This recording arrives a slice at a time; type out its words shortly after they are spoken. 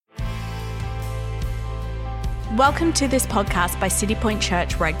Welcome to this podcast by City Point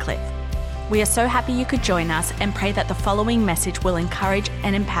Church, Redcliffe. We are so happy you could join us and pray that the following message will encourage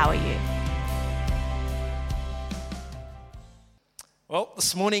and empower you. Well,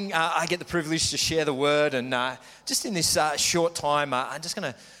 this morning I get the privilege to share the word, and just in this short time, I'm just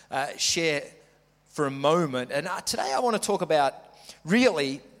going to share for a moment. And today I want to talk about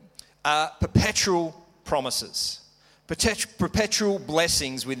really perpetual promises. Perpetual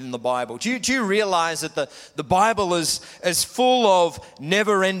blessings within the Bible. Do you realize that the Bible is full of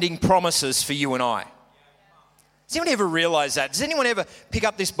never-ending promises for you and I? Does anyone ever realize that? Does anyone ever pick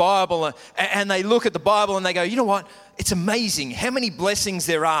up this Bible and they look at the Bible and they go, you know what? It's amazing how many blessings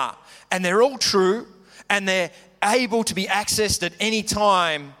there are. And they're all true and they're able to be accessed at any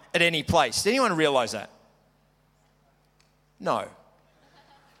time, at any place. Does anyone realize that? No.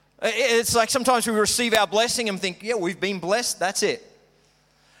 It's like sometimes we receive our blessing and think, yeah, we've been blessed, that's it.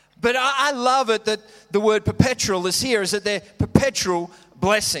 But I love it that the word perpetual is here, is that they're perpetual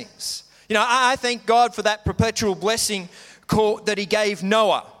blessings. You know, I thank God for that perpetual blessing that he gave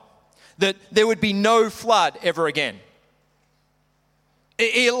Noah, that there would be no flood ever again.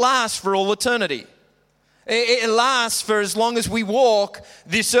 It lasts for all eternity. It lasts for as long as we walk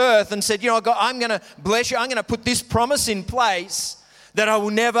this earth, and said, you know, God, I'm going to bless you. I'm going to put this promise in place that I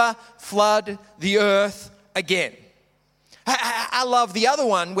will never flood the earth again. I love the other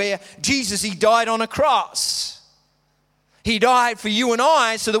one where Jesus, he died on a cross. He died for you and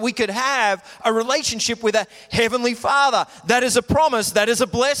I so that we could have a relationship with a heavenly Father. That is a promise. That is a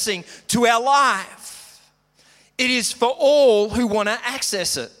blessing to our life. It is for all who want to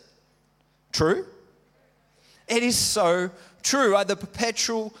access it. True? It is so true. The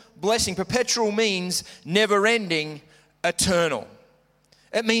perpetual blessing. Perpetual means never-ending, eternal.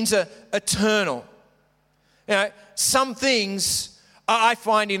 It means eternal. You know, some things I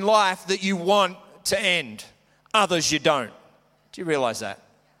find in life that you want to end. Others you don't. Do you realize that?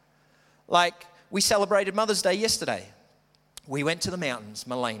 Like, we celebrated Mother's Day yesterday. We went to the mountains,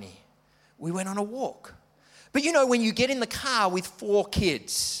 Mullaney. We went on a walk. But you know, when you get in the car with 4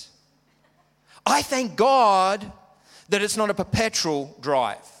 kids, I thank God that it's not a perpetual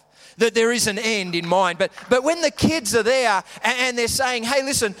drive, that there is an end in mind. But when the kids are there and they're saying, hey,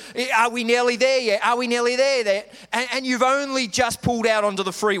 listen, are we nearly there yet? Are we nearly there? And you've only just pulled out onto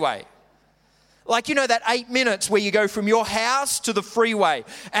the freeway. Like, you know, that 8 minutes where you go from your house to the freeway,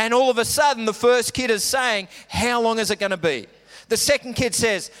 and all of a sudden the first kid is saying, how long is it going to be? The second kid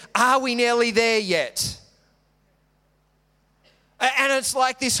says, are we nearly there yet? And it's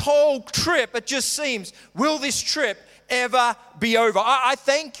like this whole trip, it just seems, will this trip ever be over? I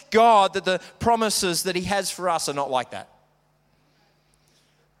thank God that the promises that he has for us are not like that.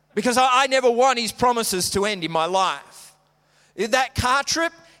 Because I never want his promises to end in my life. That car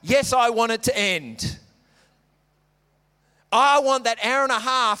trip, yes, I want it to end. I want that hour and a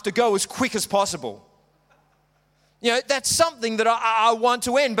half to go as quick as possible. You know, that's something that I want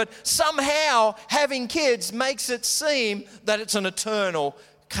to end. But somehow having kids makes it seem that it's an eternal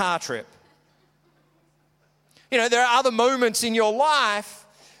car trip. You know, there are other moments in your life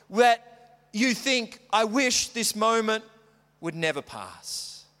that you think, I wish this moment would never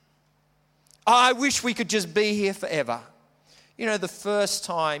pass. I wish we could just be here forever. You know, the first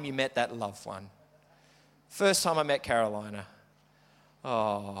time you met that loved one, first time I met Carolina,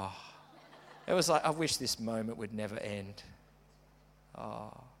 it was like, I wish this moment would never end.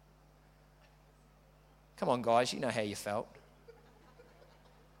 Come on, guys, you know how you felt.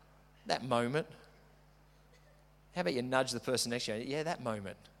 That moment. How about you nudge the person next to you? Yeah, that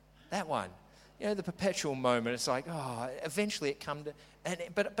moment. That one. You know, the perpetual moment. It's like, eventually it come to...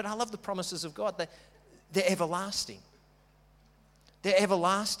 But I love the promises of God. They're everlasting. They're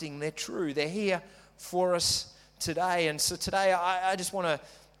everlasting. They're true. They're here for us today. And so today I just want to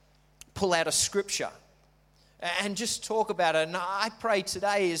pull out a scripture and just talk about it. And I pray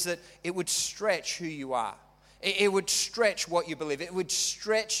today is that it would stretch who you are. It would stretch what you believe. It would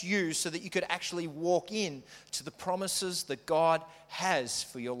stretch you so that you could actually walk in to the promises that God has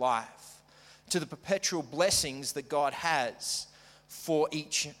for your life, to the perpetual blessings that God has for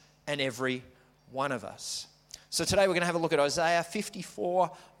each and every one of us. So today we're going to have a look at Isaiah 54,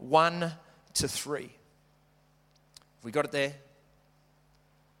 1 to 3. Have we got it there?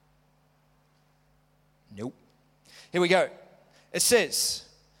 Nope. Here we go. It says,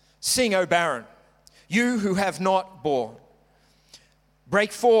 sing, O barren, you who have not borne.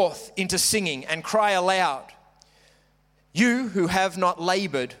 Break forth into singing and cry aloud, you who have not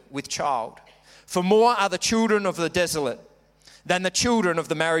labored with child. For more are the children of the desolate than the children of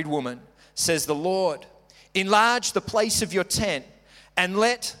the married woman, says the Lord. Enlarge the place of your tent and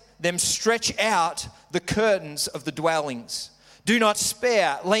let them stretch out the curtains of the dwellings. Do not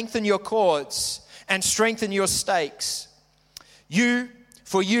spare, lengthen your cords and strengthen your stakes.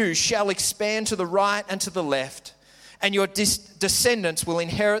 For you shall expand to the right and to the left, and your descendants will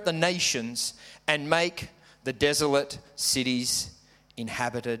inherit the nations and make the desolate cities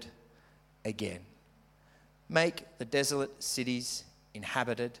inhabited again. Make the desolate cities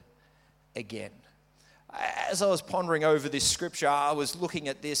inhabited again. As I was pondering over this scripture, I was looking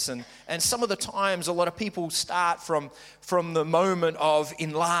at this, and some of the times a lot of people start from the moment of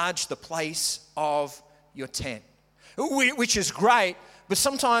enlarge the place of your tent, which is great, but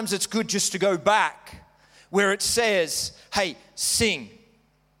sometimes it's good just to go back where it says, hey, sing,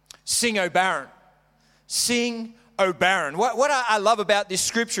 O barren, sing, O barren. What I love about this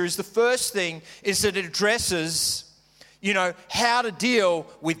scripture is the first thing is that it addresses how to deal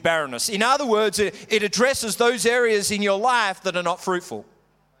with barrenness. In other words, it addresses those areas in your life that are not fruitful.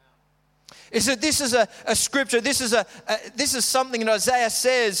 Is that this is a scripture, this is something that Isaiah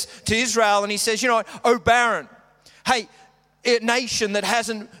says to Israel, and he says, O barren, hey, a nation that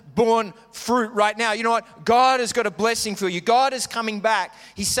hasn't borne fruit right now, you know what? God has got a blessing for you. God is coming back.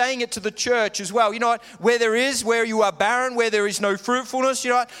 He's saying it to the church as well. You know what? Where you are barren, where there is no fruitfulness,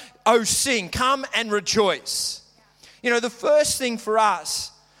 you know what? Oh, sing, come and rejoice. The first thing for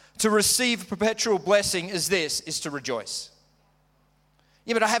us to receive perpetual blessing is to rejoice.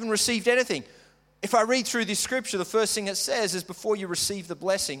 Yeah, but I haven't received anything. If I read through this scripture, the first thing it says is before you receive the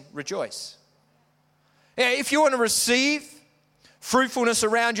blessing, rejoice. Yeah, if you want to receive fruitfulness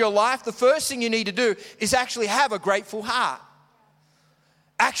around your life, the first thing you need to do is actually have a grateful heart.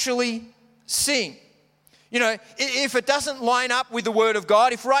 Actually sing. If it doesn't line up with the Word of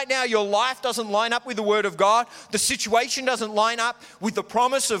God, if right now your life doesn't line up with the Word of God, the situation doesn't line up with the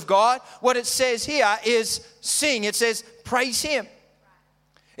promise of God, what it says here is sing. It says praise Him.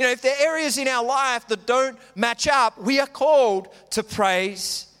 If there are areas in our life that don't match up, we are called to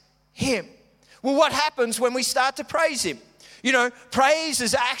praise Him. Well, what happens when we start to praise Him? Praise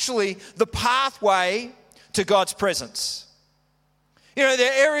is actually the pathway to God's presence. There are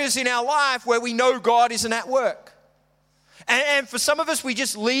areas in our life where we know God isn't at work. And for some of us, we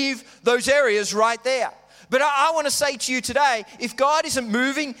just leave those areas right there. But I want to say to you today, if God isn't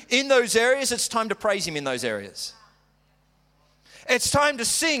moving in those areas, it's time to praise Him in those areas. It's time to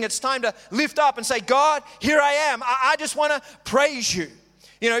sing. It's time to lift up and say, God, here I am. I just want to praise you.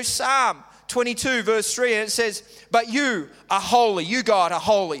 Psalm 22 verse 3, and it says, but you are holy. You, God, are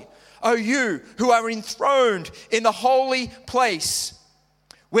holy. O you who are enthroned in the holy place,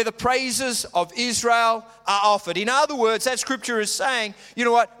 where the praises of Israel are offered. In other words, that scripture is saying, you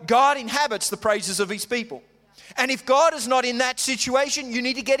know what? God inhabits the praises of His people. And if God is not in that situation, you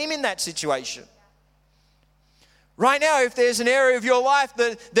need to get Him in that situation. Right now, if there's an area of your life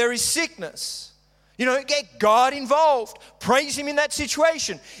that there is sickness, get God involved. Praise Him in that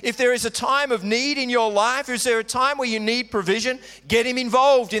situation. If there is a time of need in your life, is there a time where you need provision, get Him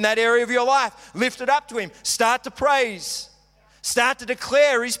involved in that area of your life. Lift it up to Him. Start to praise. Start to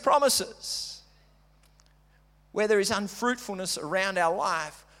declare His promises. Where there is unfruitfulness around our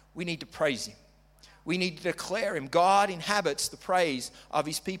life, we need to praise Him. We need to declare Him. God inhabits the praise of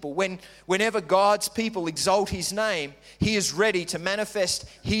His people. Whenever God's people exalt His name, He is ready to manifest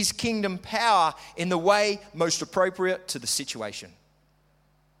His kingdom power in the way most appropriate to the situation.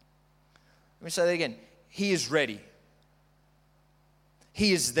 Let me say that again. He is ready.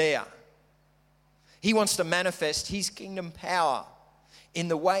 He is there. He wants to manifest His kingdom power in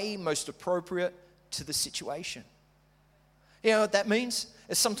the way most appropriate to the situation. You know what that means?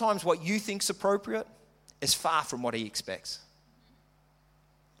 It's sometimes what you think's appropriate is far from what He expects.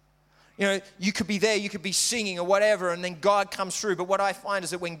 You could be there, you could be singing or whatever, and then God comes through. But what I find is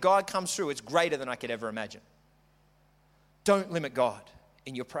that when God comes through, it's greater than I could ever imagine. Don't limit God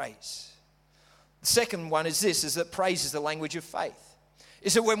in your praise. The second one is that praise is the language of faith.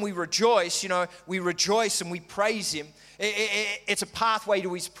 Is that when we rejoice, we rejoice and we praise Him. It's a pathway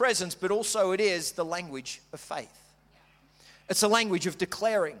to His presence, but also it is the language of faith. It's a language of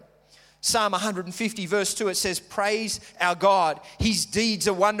declaring. Psalm 150 verse 2, it says, praise our God. His deeds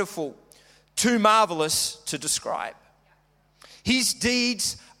are wonderful, too marvelous to describe. His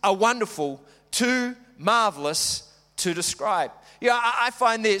deeds are wonderful, too marvelous to describe. I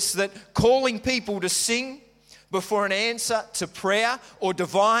find this, that calling people to sing before an answer to prayer or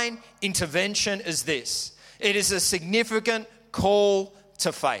divine intervention is this. It is a significant call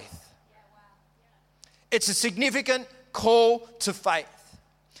to faith. It's a significant call to faith.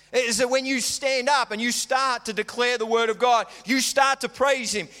 It is that when you stand up and you start to declare the word of God, you start to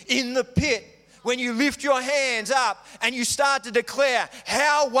praise Him in the pit. When you lift your hands up and you start to declare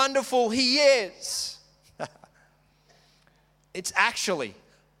how wonderful He is. It's actually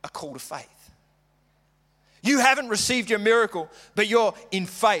a call to faith. You haven't received your miracle, but you're in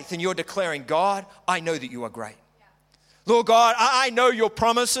faith and you're declaring, God, I know that you are great. Lord God, I know your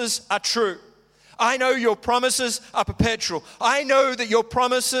promises are true. I know your promises are perpetual. I know that your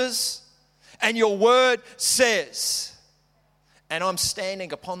promises and your word says. And I'm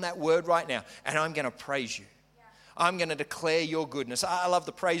standing upon that word right now, and I'm going to praise you. I'm going to declare your goodness. I love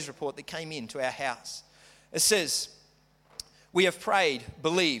the praise report that came into our house. It says, we have prayed,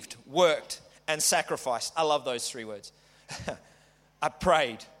 believed, worked, and sacrificed. I love those three words. I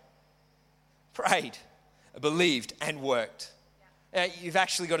prayed, believed, and worked. You've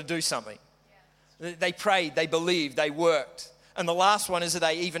actually got to do something. They prayed, they believed, they worked. And the last one is that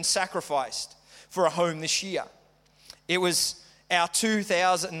they even sacrificed for a home this year. It was our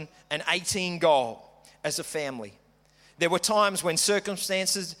 2018 goal as a family. There were times when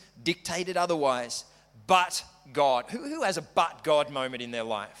circumstances dictated otherwise, but God. Who has a but God moment in their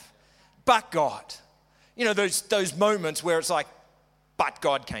life? But God. You know, those moments where it's like, but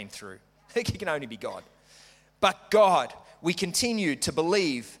God came through. It can only be God. But God, we continued to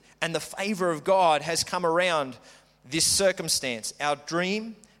believe, and the favor of God has come around this circumstance. Our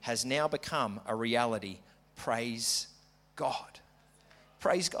dream has now become a reality. Praise God.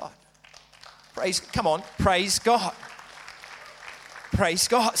 Praise God. Praise God. Praise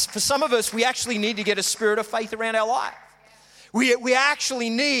God. For some of us, we actually need to get a spirit of faith around our life. We actually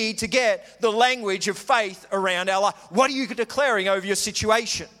need to get the language of faith around our life. What are you declaring over your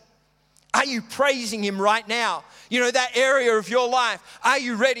situation? Are you praising Him right now? You know, that area of your life, are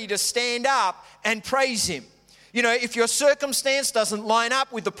you ready to stand up and praise Him? You know, if your circumstance doesn't line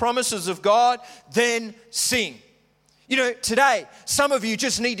up with the promises of God, then sing. You know, today, some of you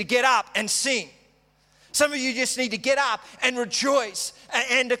just need to get up and sing. Some of you just need to get up and rejoice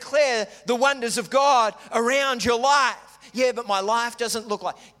and declare the wonders of God around your life. Yeah, but my life doesn't look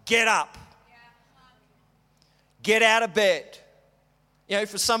like. Get up. Get out of bed. You know,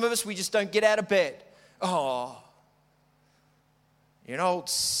 for some of us, we just don't get out of bed. Oh, you're an old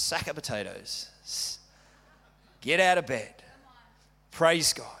sack of potatoes. Get out of bed.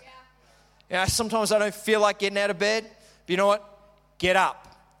 Praise God. You know, sometimes I don't feel like getting out of bed. But you know what? Get up.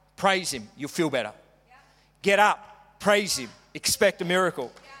 Praise Him. You'll feel better. Get up. Praise Him. Expect a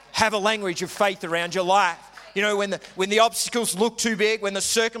miracle. Have a language of faith around your life. You know, when the obstacles look too big, when the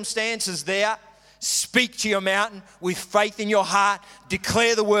circumstances there, speak to your mountain with faith in your heart,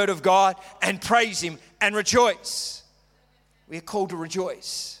 declare the word of God and praise Him and rejoice. We are called to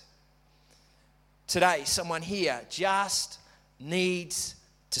rejoice. Today, someone here just needs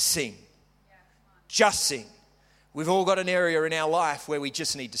to sing. Just sing. We've all got an area in our life where we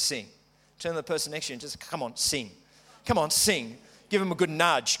just need to sing. Turn to the person next to you and just, come on, sing. Come on, sing. Give them a good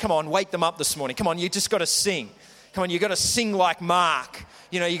nudge. Come on, wake them up this morning. Come on, you just got to sing. Come on, you got to sing like Mark.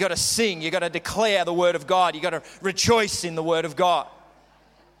 You know, you got to sing. You got to declare the word of God. You got to rejoice in the word of God.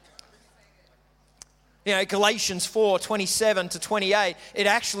 You know, Galatians 4:27-28, it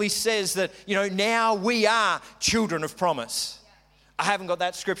actually says that, you know, now we are children of promise. I haven't got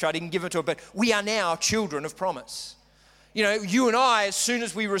that scripture. I didn't give it to it, but we are now children of promise. You know, you and I, as soon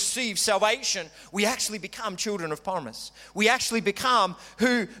as we receive salvation, we actually become children of promise. We actually become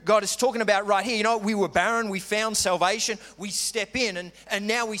who God is talking about right here. You know, we were barren, we found salvation, we step in, and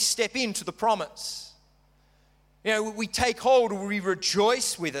now we step into the promise. You know, we take hold, we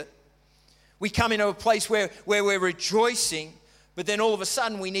rejoice with it. We come into a place where we're rejoicing, but then all of a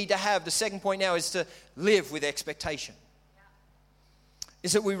sudden we need to have, the second point now is to live with expectation.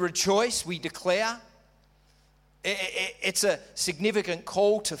 Is that we rejoice, we declare. It's a significant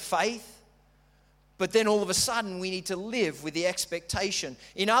call to faith, but then all of a sudden we need to live with the expectation.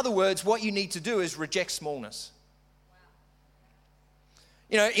 In other words, what you need to do is reject smallness.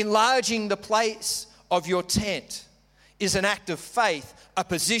 You know, enlarging the place of your tent is an act of faith, a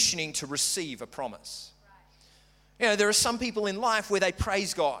positioning to receive a promise. You know, there are some people in life where they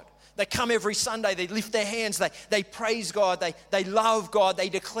praise God. They come every Sunday, they lift their hands, they praise God, they love God, they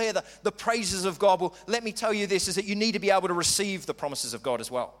declare the praises of God. Well, let me tell you this, is that you need to be able to receive the promises of God as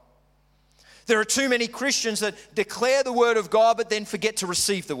well. There are too many Christians that declare the word of God but then forget to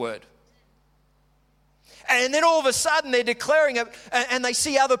receive the word. And then all of a sudden they're declaring it and they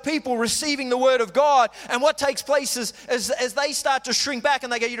see other people receiving the word of God. And what takes place is as they start to shrink back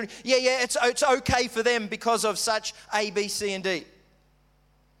and they go, it's okay for them because of such A, B, C, and D.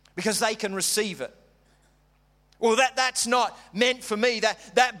 Because they can receive it. Well, that's not meant for me.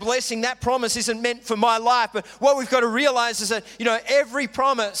 That blessing, that promise isn't meant for my life. But what we've got to realize is that, every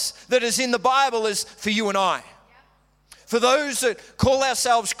promise that is in the Bible is for you and I. For those that call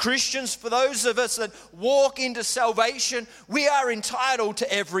ourselves Christians, for those of us that walk into salvation, we are entitled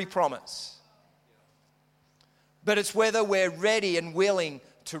to every promise. But it's whether we're ready and willing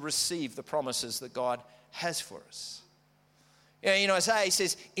to receive the promises that God has for us. Isaiah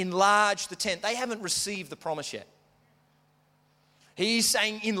says, enlarge the tent. They haven't received the promise yet. He's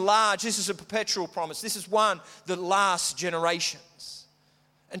saying enlarge. This is a perpetual promise. This is one that lasts generations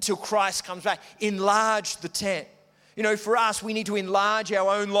until Christ comes back. Enlarge the tent. For us, we need to enlarge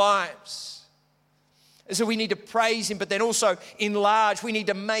our own lives. And so we need to praise Him, but then also enlarge. We need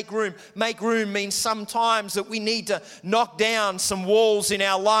to make room. Make room means sometimes that we need to knock down some walls in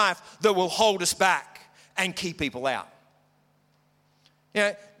our life that will hold us back and keep people out.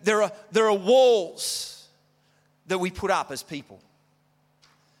 There are walls that we put up as people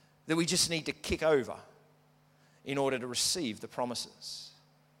that we just need to kick over in order to receive the promises.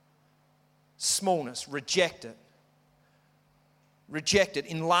 Smallness, reject it. Reject it.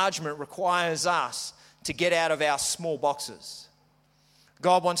 Enlargement requires us to get out of our small boxes.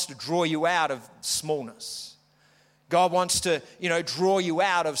 God wants to draw you out of smallness. God wants to, draw you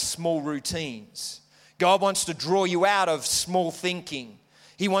out of small routines. God wants to draw you out of small thinking.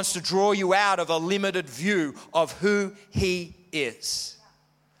 He wants to draw you out of a limited view of who He is.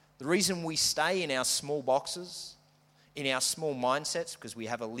 The reason we stay in our small boxes, in our small mindsets, because we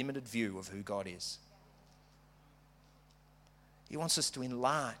have a limited view of who God is. He wants us to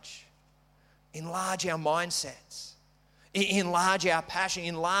enlarge our mindsets, enlarge our passion,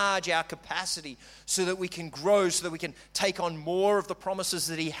 enlarge our capacity so that we can grow, so that we can take on more of the promises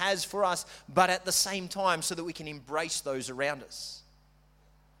that He has for us, but at the same time so that we can embrace those around us.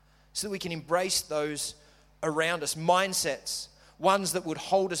 So that we can embrace those around us. Mindsets, ones that would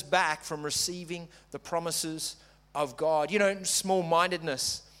hold us back from receiving the promises of God.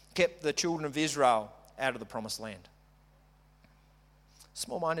 Small-mindedness kept the children of Israel out of the promised land.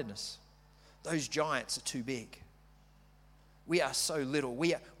 Small-mindedness. Those giants are too big. We are so little.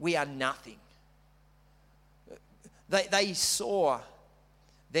 We are nothing. They saw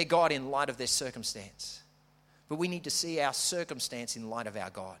their God in light of their circumstance. But we need to see our circumstance in light of our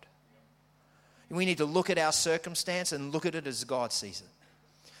God. We need to look at our circumstance and look at it as God sees it.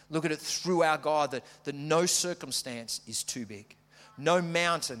 Look at it through our God, that no circumstance is too big. No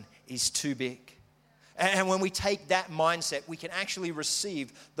mountain is too big. And when we take that mindset, we can actually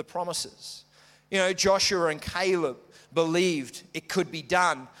receive the promises. Joshua and Caleb believed it could be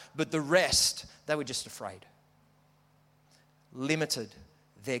done, but the rest, they were just afraid. Limited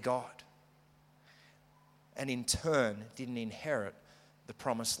their God. And in turn, didn't inherit the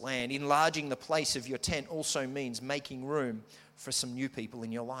promised land. Enlarging the place of your tent also means making room for some new people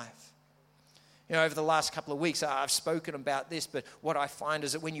in your life. Over the last couple of weeks, I've spoken about this, but what I find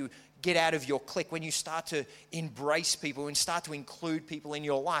is that when you get out of your clique, when you start to embrace people and start to include people in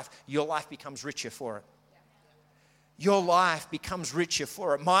your life becomes richer for it. Your life becomes richer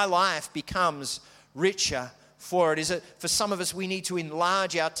for it. My life becomes richer for it. Is it for some of us, we need to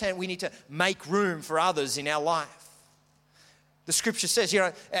enlarge our tent. We need to make room for others in our life. The scripture says,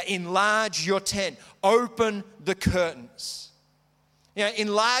 enlarge your tent, open the curtains.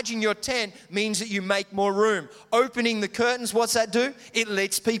 Enlarging your tent means that you make more room. Opening the curtains, what's that do? It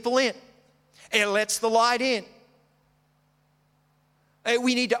lets people in. It lets the light in.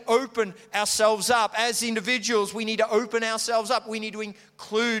 We need to open ourselves up. As individuals, we need to open ourselves up. We need to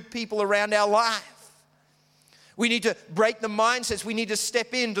include people around our life. We need to break the mindsets. We need to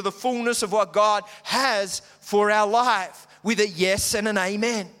step into the fullness of what God has for our life with a yes and an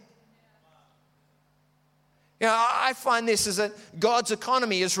amen. I find this is that God's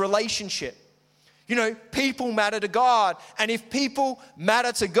economy is relationship. People matter to God. And if people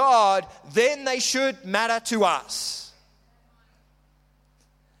matter to God, then they should matter to us.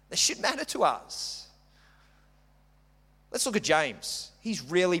 They should matter to us. Let's look at James. He's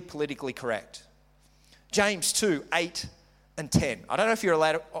really politically correct. James 2, 8 and 10. I don't know if you're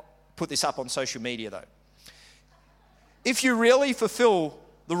allowed to put this up on social media though. If you really fulfill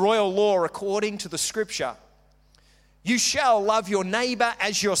the royal law according to the scripture, you shall love your neighbor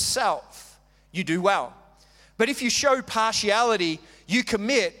as yourself. You do well. But if you show partiality, you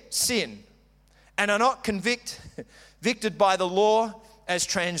commit sin and are not convicted by the law as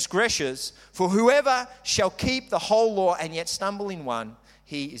transgressors. For whoever shall keep the whole law and yet stumble in one,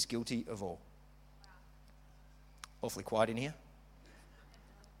 he is guilty of all. Awfully quiet in here.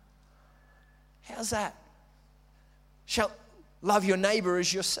 How's that? Shall love your neighbor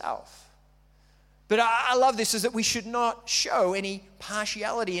as yourself. But I love this, is that we should not show any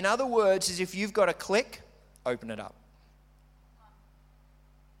partiality. In other words, is if you've got a click, open it up.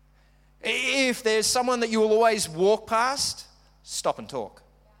 If there's someone that you will always walk past, stop and talk.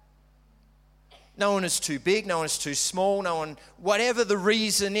 No one is too big, no one is too small, no one, whatever the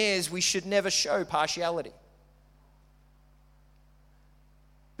reason is, we should never show partiality.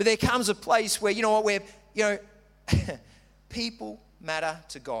 But there comes a place where, people matter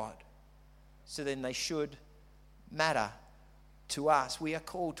to God. So then they should matter to us. We are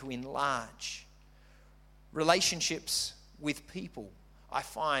called to enlarge. Relationships with people, I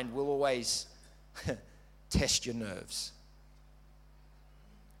find, will always test your nerves.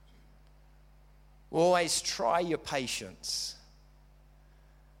 Will always try your patience.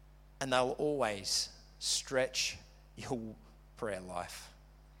 And they'll always stretch your prayer life.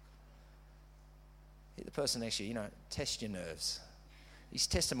 Hit the person next to you, test your nerves. He's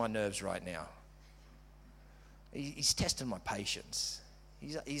testing my nerves right now. He's testing my patience.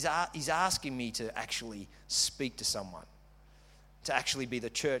 He's asking me to actually speak to someone, to actually be the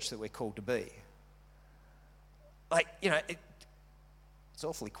church that we're called to be. It's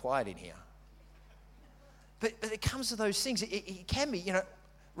awfully quiet in here. But it comes to those things. It can be,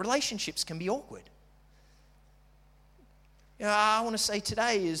 relationships can be awkward. I want to say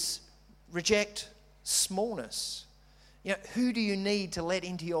today is reject smallness. Who do you need to let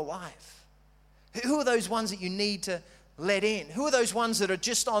into your life? Who are those ones that you need to let in? Who are those ones that are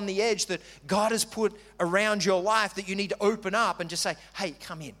just on the edge that God has put around your life that you need to open up and just say, hey,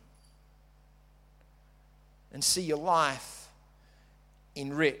 come in. And see your life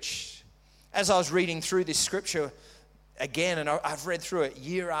enriched. As I was reading through this scripture again, and I've read through it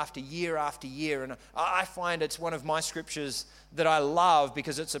year after year after year, and I find it's one of my scriptures that I love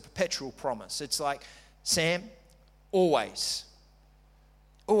because it's a perpetual promise. It's like, Sam, always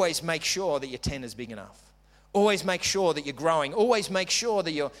make sure that your tent is big enough. Always make sure that you're growing. Always make sure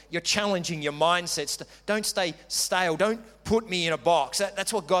that you're challenging your mindsets. Don't stay stale. Don't put me in a box.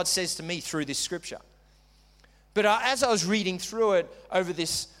 That's what God says to me through this scripture. But as I was reading through it over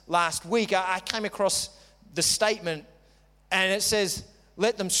this last week, I came across the statement, and it says,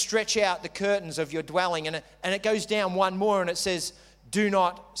 let them stretch out the curtains of your dwelling. And it goes down one more, and it says, do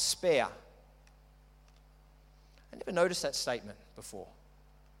not spare. I never noticed that statement before.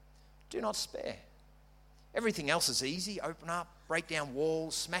 Do not spare. Everything else is easy. Open up, break down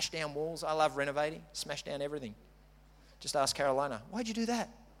walls, smash down walls. I love renovating, smash down everything. Just ask Carolina, why'd you do that?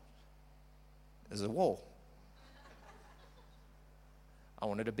 There's a wall. I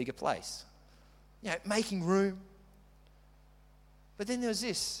wanted a bigger place. Making room. But then there's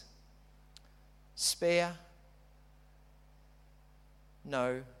this. Spare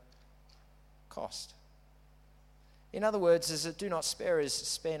no cost. In other words, is it do not spare is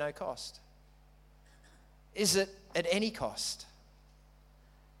spare no cost? Is it at any cost?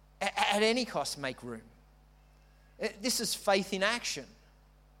 At any cost, make room. This is faith in action.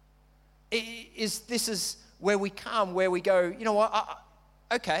 This is where we come, where we go, you know what,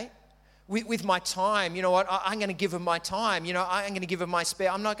 okay, with my time, you know what, I'm going to give him my time. I'm going to give him my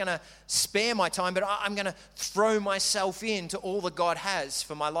spare. I'm not going to spare my time, but I'm going to throw myself into all that God has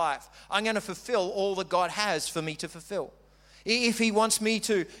for my life. I'm going to fulfill all that God has for me to fulfill. If he wants me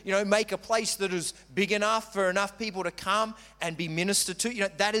to, make a place that is big enough for enough people to come and be ministered to,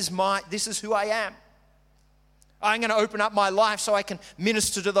 this is who I am. I'm going to open up my life so I can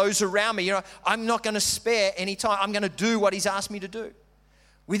minister to those around me. I'm not going to spare any time. I'm going to do what he's asked me to do.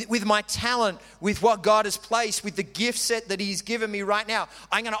 With my talent, with what God has placed, with the gift set that he's given me right now,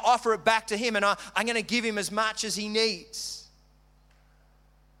 I'm going to offer it back to him, and I'm going to give him as much as he needs.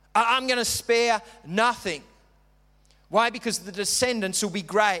 I'm going to spare nothing. Why? Because the descendants will be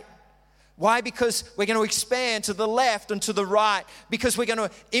great. Why? Because we're going to expand to the left and to the right. Because we're going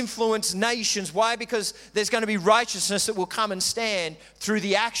to influence nations. Why? Because there's going to be righteousness that will come and stand through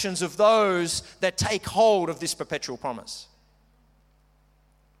the actions of those that take hold of this perpetual promise.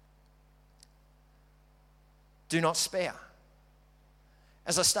 Do not spare.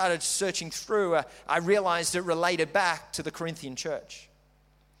 As I started searching through, I realized it related back to the Corinthian church.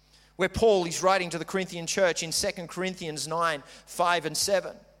 Where Paul is writing to the Corinthian church in 2 Corinthians 9, 5 and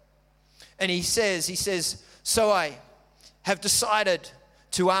 7. And he says, so I have decided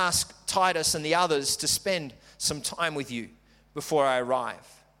to ask Titus and the others to spend some time with you before I arrive.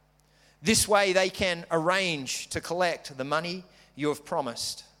 This way they can arrange to collect the money you have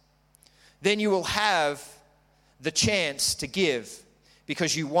promised. Then you will have the chance to give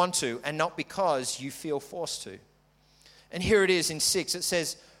because you want to and not because you feel forced to. And here it is in 6. It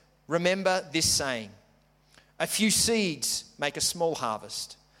says, remember this saying, a few seeds make a small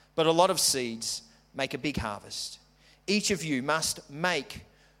harvest, but a lot of seeds make a big harvest. Each of you must make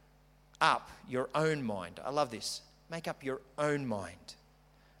up your own mind. I love this. Make up your own mind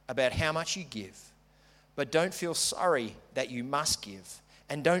about how much you give. But don't feel sorry that you must give.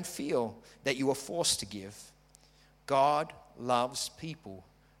 And don't feel that you are forced to give. God loves people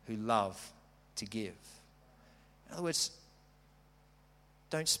who love to give. In other words,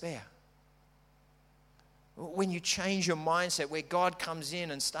 don't spare. When you change your mindset, where God comes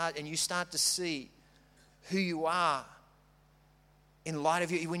in and you start to see who you are in light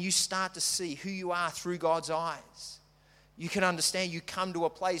of you, when you start to see who you are through God's eyes, you can understand, you come to a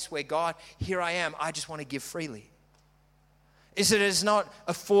place where God, here I am, I just want to give freely. It's not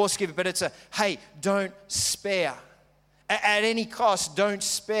a forced giver, but it's a, hey, don't spare. At any cost, don't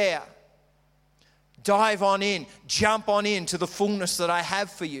spare. Dive on in, jump on in to the fullness that I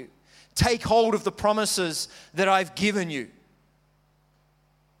have for you. Take hold of the promises that I've given you.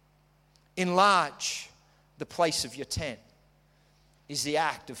 Enlarge the place of your tent is the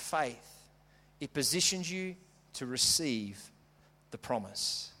act of faith. It positions you to receive the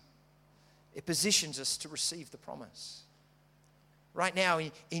promise. It positions us to receive the promise. Right now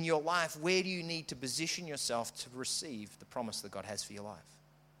in your life, where do you need to position yourself to receive the promise that God has for your life?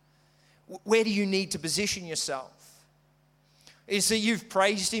 Where do you need to position yourself? Is that you've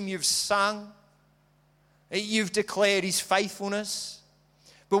praised Him, you've sung, you've declared His faithfulness.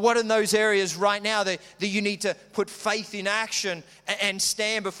 But what in those areas right now that you need to put faith in action and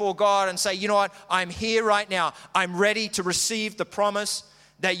stand before God and say, you know what, I'm here right now. I'm ready to receive the promise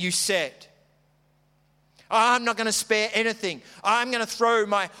that you said. I'm not going to spare anything. I'm going to throw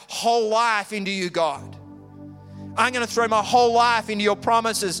my whole life into you, God. I'm going to throw my whole life into your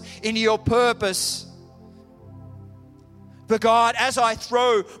promises, into your purpose. But God, as I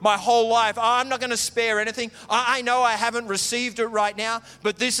throw my whole life, I'm not going to spare anything. I know I haven't received it right now,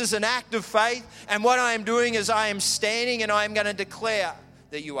 but this is an act of faith. And what I am doing is I am standing and I am going to declare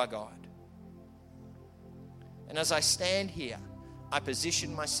that you are God. And as I stand here, I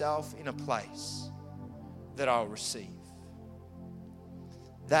position myself in a place that I'll receive.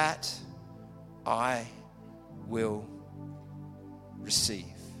 That I will receive.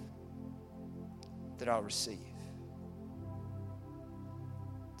 That I'll receive.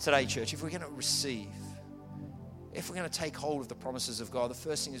 Today, church, if we're going to receive, if we're going to take hold of the promises of God, the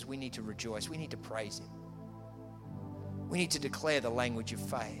first thing is we need to rejoice. We need to praise Him. We need to declare the language of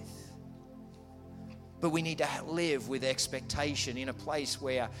faith. But we need to live with expectation in a place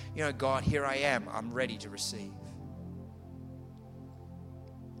where, you know, God, here I am. I'm ready to receive.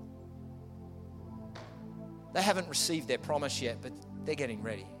 They haven't received their promise yet, but they're getting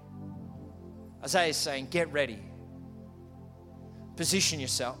ready. Isaiah is saying, get ready. Position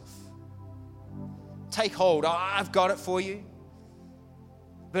yourself. Take hold. I've got it for you.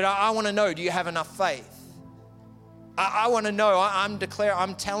 But I want to know, do you have enough faith? I want to know,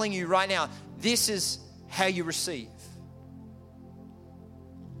 I'm telling you right now, this is how you receive.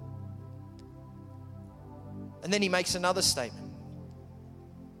 And then he makes another statement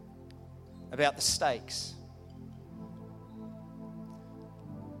about the stakes.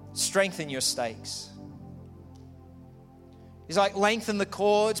 Strengthen your stakes. He's like, lengthen the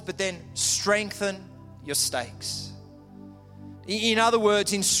cords, but then strengthen your stakes. In other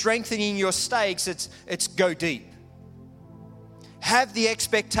words, in strengthening your stakes, it's go deep. Have the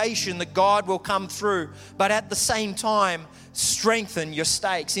expectation that God will come through, but at the same time, strengthen your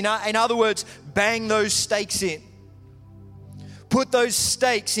stakes. In other words, bang those stakes in. Put those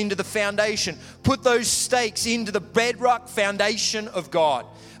stakes into the foundation. Put those stakes into the bedrock foundation of God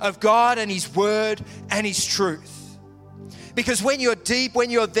and His Word and His truth. Because when you're deep, when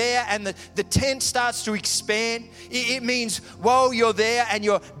you're there and the tent starts to expand, it means while you're there and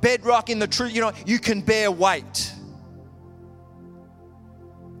you're bedrock in the truth, you know, you can bear weight.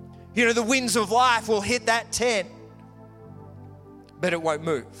 You know, the winds of life will hit that tent, but it won't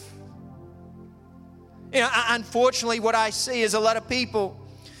move. You know, unfortunately, what I see is a lot of people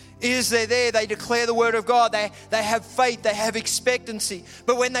is they're there, they declare the word of God, they have faith, they have expectancy.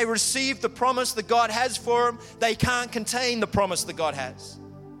 But when they receive the promise that God has for them, they can't contain the promise that God has.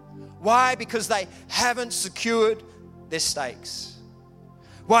 Why? Because they haven't secured their stakes.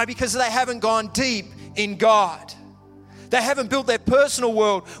 Why? Because they haven't gone deep in God. They haven't built their personal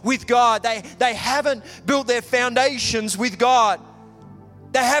world with God. They haven't built their foundations with God.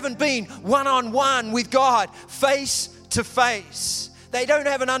 They haven't been one-on-one with God, face to face. They don't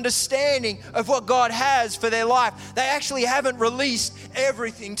have an understanding of what God has for their life. They actually haven't released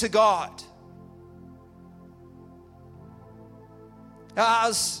everything to God. I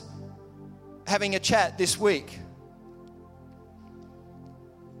was having a chat this week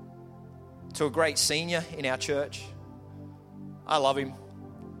to a great senior in our church. I love him.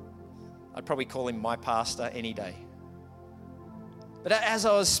 I'd probably call him my pastor any day. But as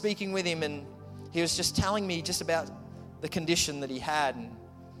I was speaking with him, and he was just telling me just about the condition that he had, and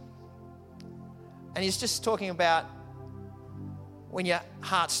he's just talking about when your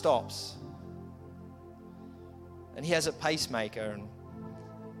heart stops. And he has a pacemaker.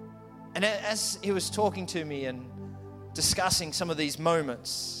 And as he was talking to me and discussing some of these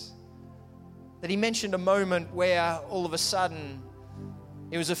moments, that he mentioned a moment where all of a sudden,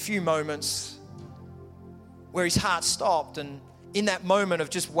 it was a few moments where his heart stopped, and in that moment of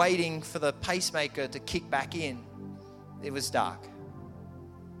just waiting for the pacemaker to kick back in, it was dark.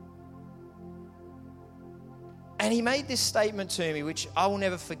 And he made this statement to me, which I will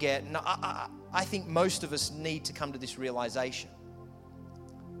never forget, and I think most of us need to come to this realization,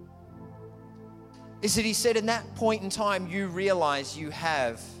 is that he said, in that point in time, you realize you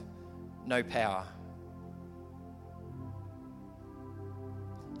have no power.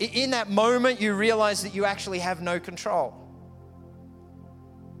 In that moment, you realize that you actually have no control.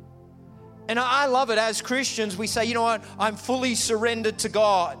 And I love it. As Christians, we say, you know what? I'm fully surrendered to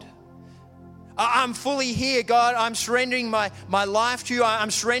God. I'm fully here, God. I'm surrendering my life to you.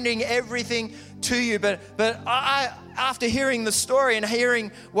 I'm surrendering everything to you. But I, after hearing the story and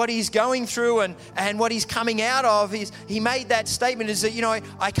hearing what he's going through and what he's coming out of, he made that statement, is that, you know,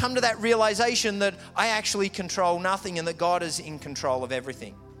 I come to that realization that I actually control nothing and that God is in control of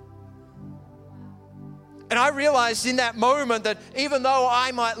everything. And I realized in that moment that even though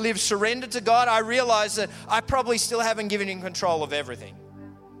I might live surrendered to God, I realized that I probably still haven't given him control of everything.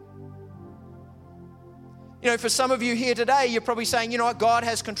 You know, for some of you here today, you're probably saying, you know what, God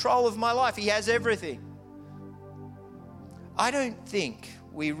has control of my life. He has everything. I don't think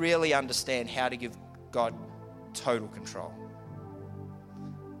we really understand how to give God total control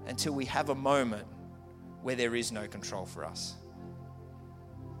until we have a moment where there is no control for us.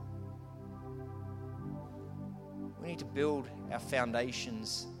 We need to build our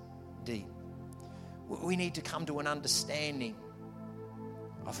foundations deep. We need to come to an understanding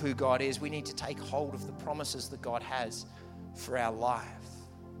of who God is. We need to take hold of the promises that God has for our life,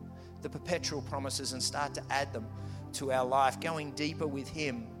 the perpetual promises, and start to add them to our life, going deeper with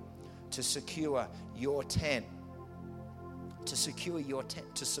him to secure your tent, to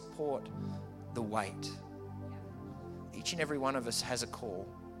support the weight. Each and every one of us has a call,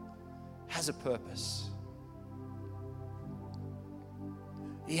 has a purpose.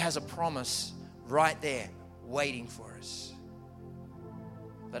 He has a promise right there waiting for us.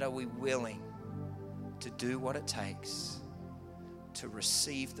 But are we willing to do what it takes to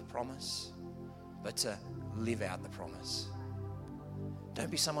receive the promise, but to live out the promise? Don't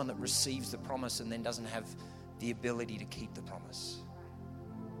be someone that receives the promise and then doesn't have the ability to keep the promise.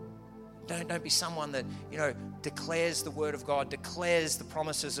 Don't be someone that, you know, declares the word of God, declares the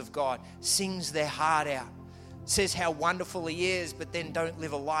promises of God, sings their heart out, says how wonderful he is, but then don't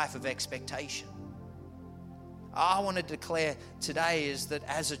live a life of expectation. I want to declare today is that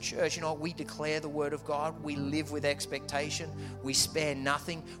as a church, you know, we declare the word of God. We live with expectation. We spare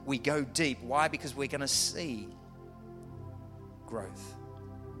nothing. We go deep. Why? Because we're going to see growth.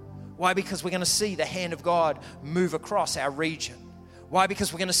 Why? Because we're going to see the hand of God move across our region. Why?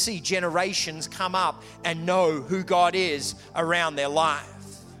 Because we're going to see generations come up and know who God is around their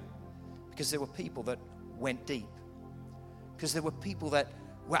life. Because there were people that went deep. Because there were people that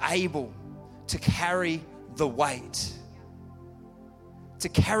were able to carry the weight. To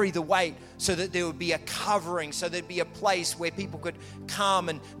carry the weight so that there would be a covering, so there'd be a place where people could come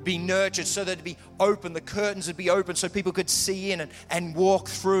and be nurtured, so that it'd be open, the curtains would be open so people could see in and walk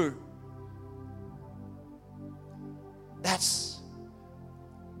through. That's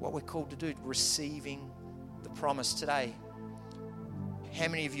what we're called to do, receiving the promise today. How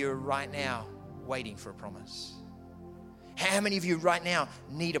many of you are right now waiting for a promise? How many of you right now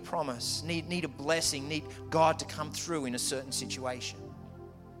need a promise, need a blessing, need God to come through in a certain situation?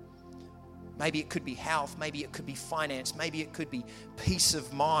 Maybe it could be health, maybe it could be finance, maybe it could be peace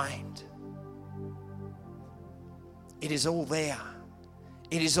of mind. It is all there.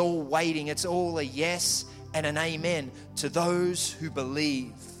 It is all waiting. It's all a yes and an amen to those who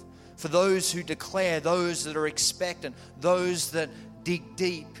believe, for those who declare, those that are expectant, those that dig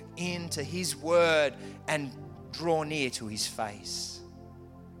deep into his word and draw near to his face.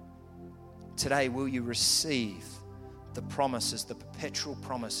 Today, will you receive the promises, the perpetual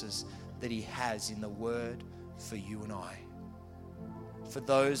promises that he has in the word for you and I? For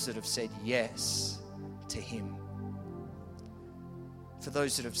those that have said yes to him. For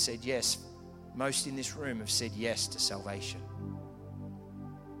those that have said yes, most in this room have said yes to salvation.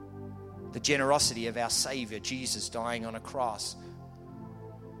 The generosity of our Savior, Jesus, dying on a cross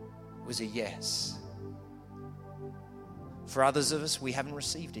was a yes. For others of us, we haven't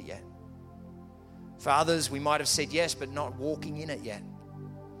received it yet. For others, we might have said yes, but not walking in it yet.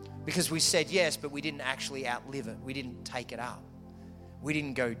 Because we said yes, but we didn't actually outlive it. We didn't take it up. We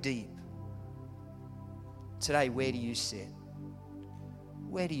didn't go deep. Today, where do you sit?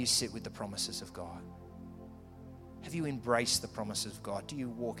 Where do you sit with the promises of God? Have you embraced the promises of God? Do you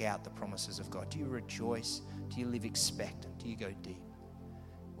walk out the promises of God? Do you rejoice? Do you live expectant? Do you go deep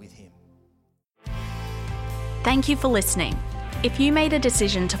with Him? Thank you for listening. If you made a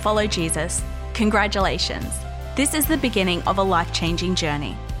decision to follow Jesus, congratulations. This is the beginning of a life-changing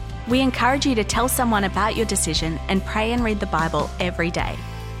journey. We encourage you to tell someone about your decision and pray and read the Bible every day.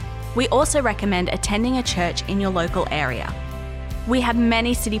 We also recommend attending a church in your local area. We have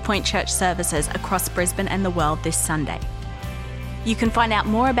many City Point Church services across Brisbane and the world this Sunday. You can find out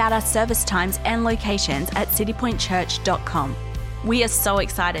more about our service times and locations at citypointchurch.com. We are so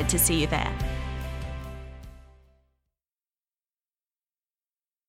excited to see you there.